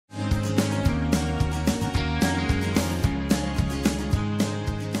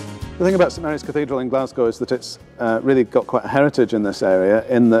The thing about St Mary's Cathedral in Glasgow is that it's really got quite a heritage in this area,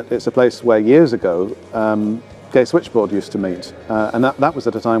 in that it's a place where years ago Gay Switchboard used to meet, and that was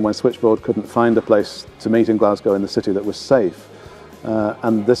at a time when Switchboard couldn't find a place to meet in Glasgow in the city that was safe,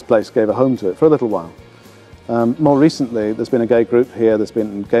 and this place gave a home to it for a little while. More recently, there's been a gay group here, there's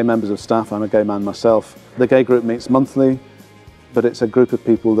been gay members of staff, I'm a gay man myself. The gay group meets monthly, but it's a group of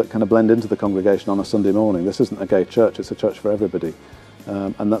people that kind of blend into the congregation on a Sunday morning. This isn't a gay church, it's a church for everybody.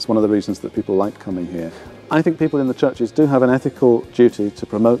 And that's one of the reasons that people like coming here. I think people in the churches do have an ethical duty to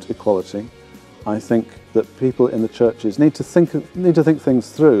promote equality. I think that people in the churches need to think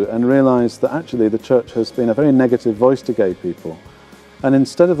things through and realise that actually the church has been a very negative voice to gay people. And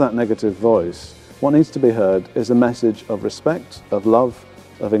instead of that negative voice, what needs to be heard is a message of respect, of love,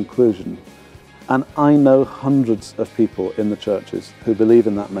 of inclusion. And I know hundreds of people in the churches who believe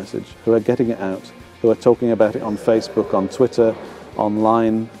in that message, who are getting it out, who are talking about it on Facebook, on Twitter,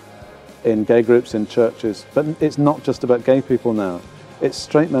 online, in gay groups, in churches. But it's not just about gay people now. It's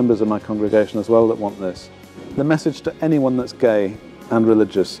straight members of my congregation as well that want this. The message to anyone that's gay and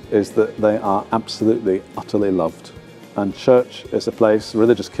religious is that they are absolutely, utterly loved. And church is a place,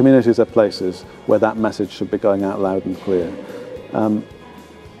 religious communities are places where that message should be going out loud and clear.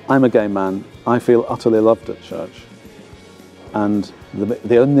 I'm a gay man. I feel utterly loved at church. And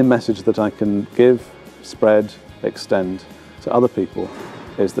the only message that I can give, spread, extend to other people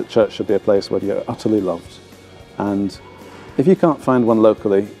is that church should be a place where you're utterly loved. And if you can't find one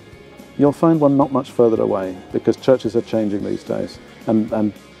locally, you'll find one not much further away, because churches are changing these days,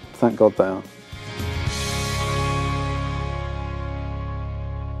 and thank God they are.